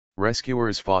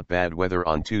Rescuers fought bad weather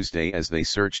on Tuesday as they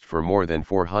searched for more than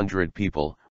 400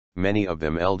 people, many of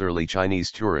them elderly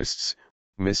Chinese tourists,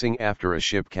 missing after a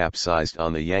ship capsized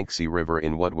on the Yangtze River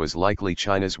in what was likely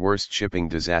China's worst shipping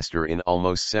disaster in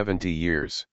almost 70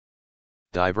 years.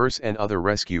 Divers and other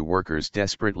rescue workers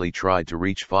desperately tried to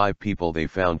reach 5 people they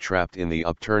found trapped in the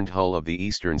upturned hull of the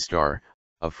Eastern Star,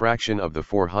 a fraction of the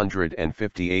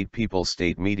 458 people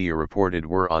state media reported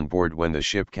were on board when the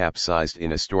ship capsized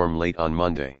in a storm late on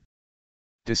Monday.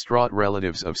 Distraught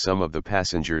relatives of some of the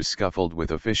passengers scuffled with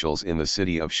officials in the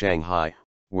city of Shanghai,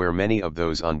 where many of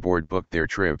those on board booked their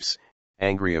trips,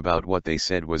 angry about what they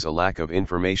said was a lack of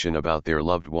information about their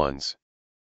loved ones.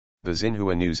 The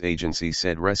Xinhua news agency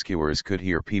said rescuers could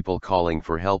hear people calling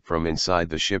for help from inside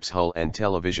the ship's hull, and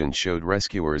television showed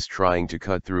rescuers trying to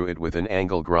cut through it with an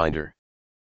angle grinder.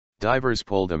 Divers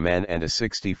pulled a man and a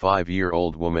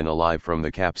 65-year-old woman alive from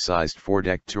the capsized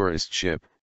 4-deck tourist ship,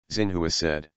 Xinhua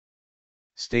said.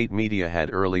 State media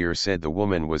had earlier said the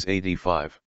woman was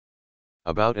 85.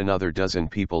 About another dozen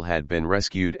people had been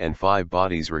rescued and 5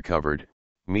 bodies recovered,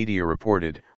 media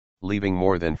reported, leaving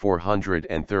more than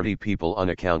 430 people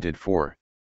unaccounted for.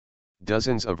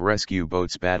 Dozens of rescue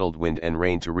boats battled wind and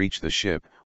rain to reach the ship,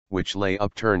 which lay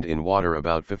upturned in water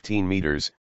about 15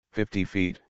 meters, 50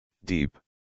 feet, deep.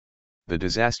 The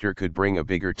disaster could bring a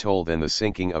bigger toll than the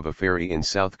sinking of a ferry in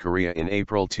South Korea in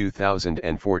April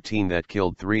 2014 that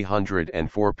killed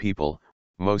 304 people,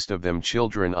 most of them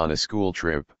children on a school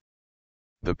trip.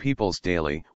 The People's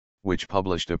Daily, which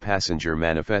published a passenger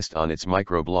manifest on its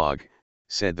microblog,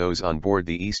 said those on board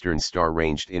the Eastern Star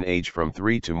ranged in age from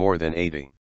 3 to more than 80.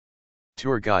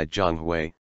 Tour guide Zhang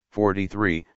Hui,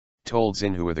 43, told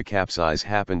Xinhua the capsize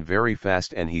happened very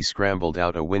fast and he scrambled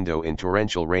out a window in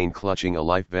torrential rain clutching a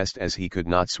life vest as he could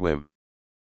not swim.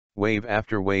 Wave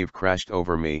after wave crashed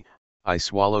over me, I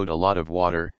swallowed a lot of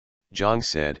water, Zhang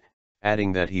said,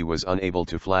 adding that he was unable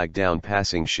to flag down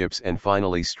passing ships and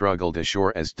finally struggled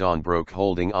ashore as dawn broke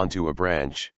holding onto a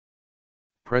branch.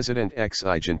 President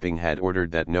Xi Jinping had ordered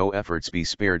that no efforts be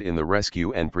spared in the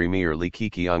rescue, and Premier Li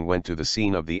Keqiang went to the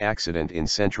scene of the accident in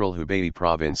central Hubei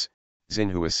province,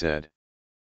 Xinhua said.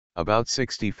 About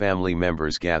 60 family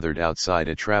members gathered outside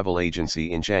a travel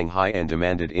agency in Shanghai and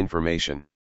demanded information.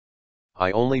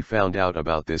 I only found out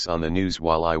about this on the news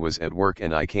while I was at work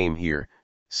and I came here,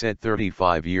 said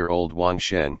 35-year-old Wang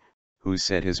Sheng, who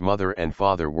said his mother and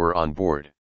father were on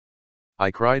board.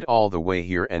 I cried all the way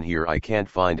here and here I can't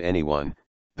find anyone,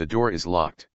 the door is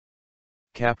locked.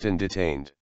 Captain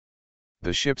detained.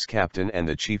 The ship's captain and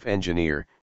the chief engineer,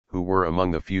 who were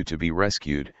among the few to be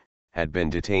rescued, had been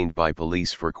detained by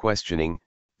police for questioning,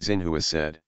 Xinhua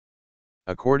said.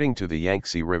 According to the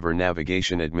Yangtze River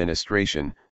Navigation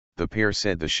Administration, the pair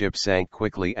said the ship sank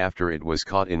quickly after it was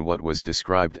caught in what was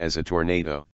described as a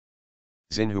tornado.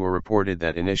 Xinhua reported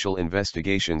that initial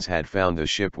investigations had found the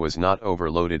ship was not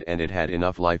overloaded and it had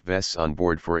enough life vests on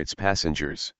board for its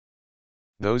passengers.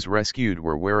 Those rescued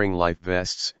were wearing life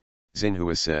vests,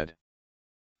 Xinhua said.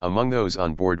 Among those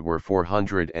on board were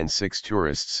 406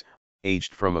 tourists,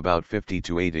 aged from about 50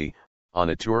 to 80,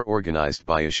 on a tour organized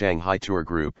by a Shanghai tour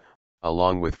group,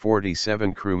 along with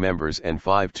 47 crew members and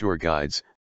 5 tour guides,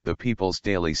 the People's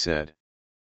Daily said.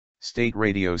 State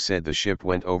radio said the ship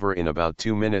went over in about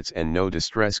 2 minutes and no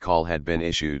distress call had been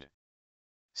issued.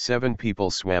 7 people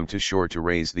swam to shore to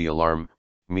raise the alarm,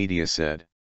 media said.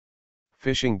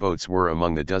 Fishing boats were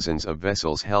among the dozens of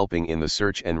vessels helping in the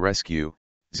search and rescue,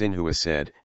 Xinhua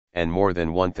said, and more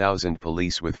than 1,000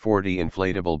 police with 40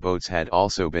 inflatable boats had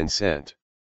also been sent.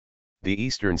 The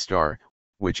Eastern Star,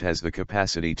 which has the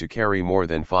capacity to carry more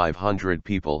than 500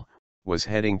 people, was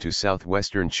heading to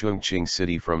southwestern Chongqing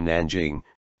City from Nanjing,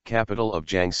 capital of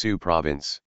Jiangsu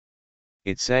province.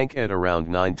 It sank at around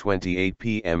 9:28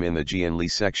 p.m. in the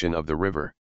Jianli section of the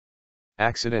river.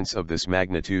 Accidents of this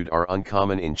magnitude are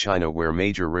uncommon in China, where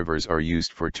major rivers are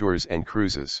used for tours and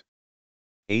cruises.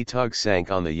 A tug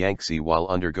sank on the Yangtze while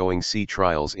undergoing sea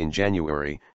trials in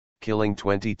January, killing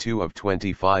 22 of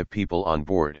 25 people on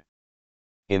board.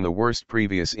 In the worst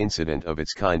previous incident of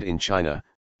its kind in China,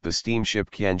 the steamship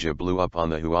Qianjia blew up on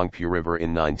the Huangpu River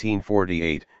in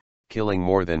 1948, killing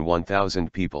more than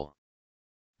 1,000 people.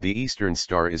 The Eastern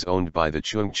Star is owned by the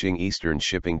Chongqing Eastern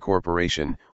Shipping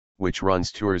Corporation, which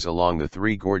runs tours along the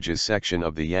Three Gorges section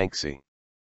of the Yangtze.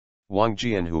 Wang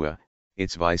Jianhua,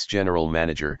 its vice general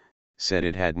manager, said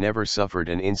it had never suffered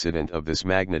an incident of this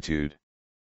magnitude.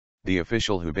 The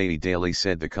official Hubei Daily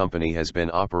said the company has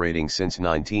been operating since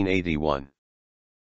 1981.